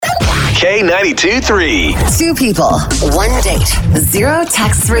K92-3. Two people, one date, zero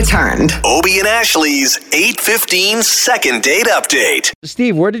texts returned. Obie and Ashley's 8:15 second date update.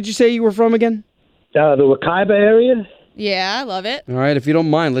 Steve, where did you say you were from again? The Wekiva Area. Yeah, I love it. All right, if you don't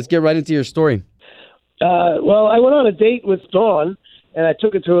mind, let's get right into your story. Well, I went on a date with Dawn, and I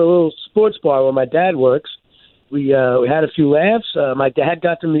took her to a little sports bar where my dad works. We had a few laughs. My dad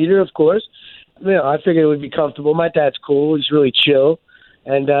got to meet her, of course. You know, I figured it would be comfortable. My dad's cool. He's really chill,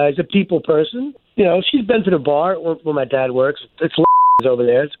 and he's a people person. You know, she's been to the bar where my dad works. It's over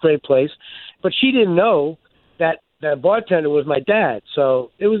there. It's a great place, but she didn't know that bartender was my dad.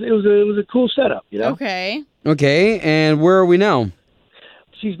 So it was a cool setup. You know. Okay, and where are we now?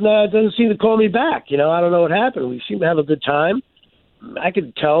 She's doesn't seem to call me back. You know, I don't know what happened. We seem to have a good time. I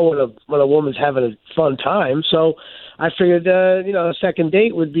could tell when a woman's having a fun time. So I figured, a second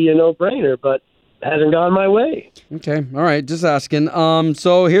date would be a no-brainer, but it hasn't gone my way. Okay, all right, just asking.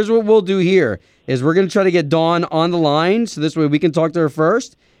 So here's what we'll do here is we're going to try to get Dawn on the line, so this way we can talk to her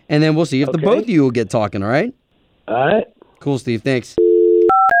first, and then we'll see if the both of you will get talking, all right? All right. Cool, Steve, thanks.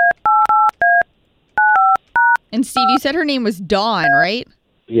 and Steve, you said her name was Dawn, right?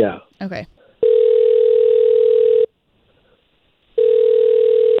 Yeah. Okay.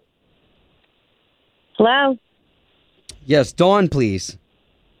 Hello? Yes, Dawn, please.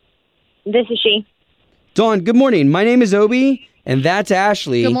 This is she. Dawn, good morning. My name is Obie, and that's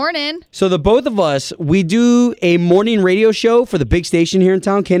Ashley. Good morning. So the both of us, we do a morning radio show for the big station here in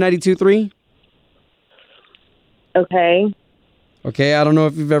town, K92.3. Okay. Okay, I don't know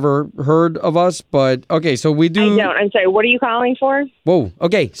if you've ever heard of us, but okay, so we do... I don't. I'm sorry. What are you calling for? Whoa.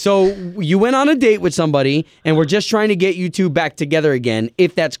 Okay, so you went on a date with somebody, and we're just trying to get you two back together again,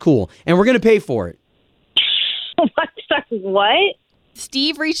 if that's cool. And we're going to pay for it. What?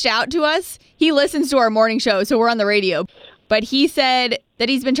 Steve reached out to us. He listens to our morning show, so we're on the radio. But he said that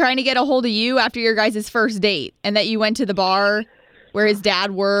he's been trying to get a hold of you after your guys' first date, and that you went to the bar where his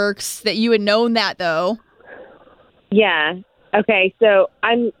dad works, that you had known that, though. Yeah. Okay, so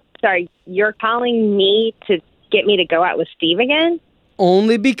I'm sorry. You're calling me to get me to go out with Steve again?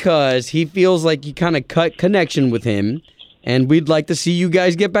 Only because he feels like you kind of cut connection with him, and we'd like to see you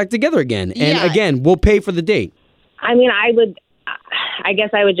guys get back together again. And again, we'll pay for the date. I mean, I guess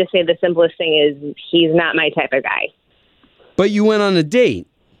I would just say the simplest thing is he's not my type of guy. But you went on a date.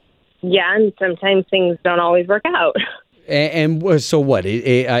 Yeah, and sometimes things don't always work out. And so what?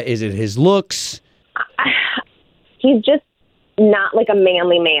 Is it his looks? He's just not like a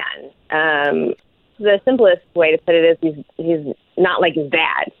manly man. The simplest way to put it is he's not like his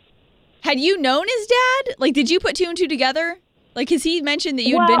dad. Had you known his dad? Like, did you put two and two together? Like, because he mentioned that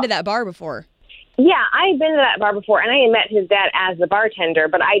you'd been to that bar before. Yeah, I had been to that bar before, and I had met his dad as the bartender,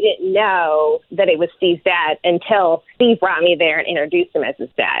 but I didn't know that it was Steve's dad until Steve brought me there and introduced him as his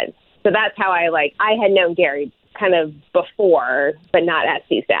dad. So that's how I had known Gary kind of before, but not as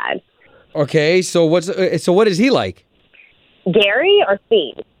Steve's dad. Okay, so what is he like? Gary or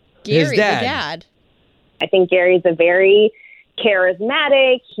Steve? Gary, his dad. The dad. I think Gary's a very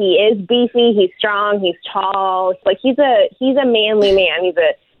charismatic. He is beefy. He's strong. He's tall. Like he's a manly man.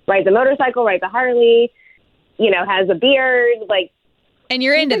 Rides a motorcycle, rides a Harley. Has a beard. And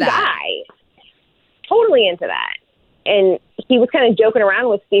you're into that guy. Totally into that. And he was kind of joking around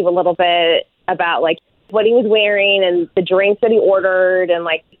with Steve a little bit about what he was wearing and the drinks that he ordered, and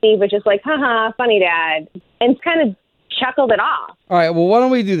Steve was just like, haha, funny dad, and kind of chuckled it off. All right, well, why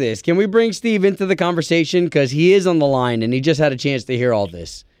don't we do this? Can we bring Steve into the conversation? Because he is on the line, and he just had a chance to hear all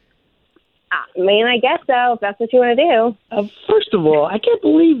this. I mean, I guess so, if that's what you want to do. First of all, I can't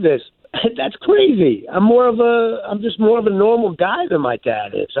believe this. That's crazy. I'm just more of a normal guy than my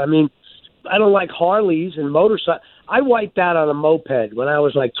dad is. I mean, I don't like Harleys and motorcycles. I wiped out on a moped when I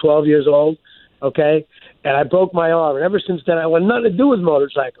was 12 years old, okay? And I broke my arm. And ever since then, I want nothing to do with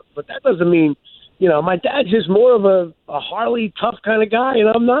motorcycles. But that doesn't mean, my dad's just more of a Harley tough kind of guy, and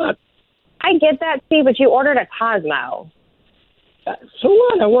I'm not. I get that, Steve, but you ordered a Cosmo. So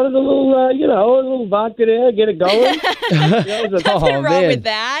what? I wanted a little vodka there, get it going. Nothing wrong with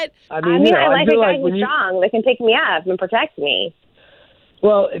that. I like a guy who's strong that can pick me up and protect me.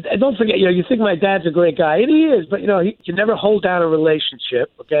 Well, don't forget, you think my dad's a great guy, and he is, but, he can never hold down a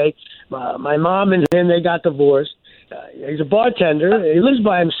relationship, okay? My mom and him, they got divorced. He's a bartender. He lives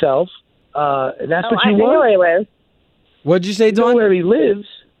by himself, and that's what you want. I know where he lives. What'd you say, Dawn? You know where he lives?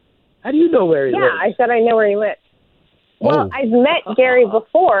 How do you know where he lives? Yeah, I said I know where he lives. Well, I've met Gary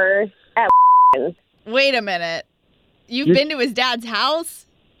before at Wait a minute. You've been to his dad's house?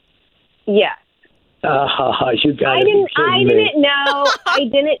 Yes. You got I didn't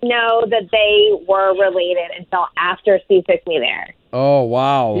know that they were related until after Steve took me there. Oh,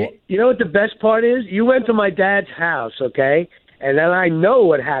 wow. You know what the best part is? You went to my dad's house, okay? And then I know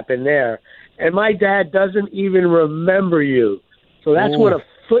what happened there. And my dad doesn't even remember you. So that's what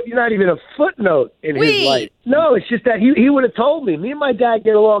you're not even a footnote in his life. No, it's just that he would have told me. Me and my dad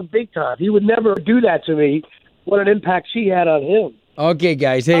get along big time. He would never do that to me. What an impact she had on him. Okay,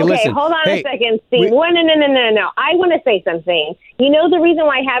 guys. Hey, okay, listen. Hold on a second, Steve. No. I want to say something. You know the reason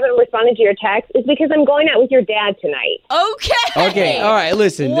why I haven't responded to your text is because I'm going out with your dad tonight. Okay. All right.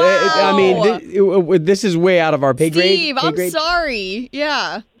 Listen. Wow. I mean, this is way out of our pay grade. Steve, I'm sorry.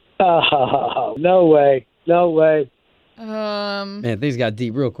 Yeah. Oh, no way. Man, things got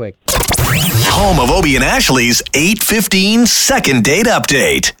deep real quick. Home of Obie and Ashley's 8:15 second date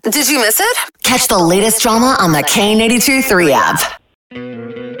update. Did you miss it? Catch the latest drama on the K82-3 app.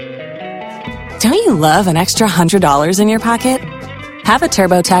 Don't you love an extra $100 in your pocket? Have a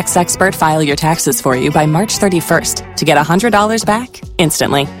TurboTax expert file your taxes for you by March 31st to get $100 back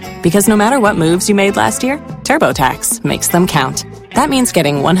instantly. Because no matter what moves you made last year, TurboTax makes them count. That means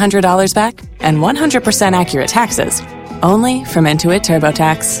getting $100 back and 100% accurate taxes only from Intuit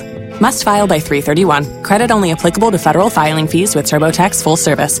TurboTax. Must file by 3/31. Credit only applicable to federal filing fees with TurboTax full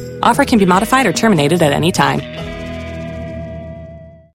service. Offer can be modified or terminated at any time.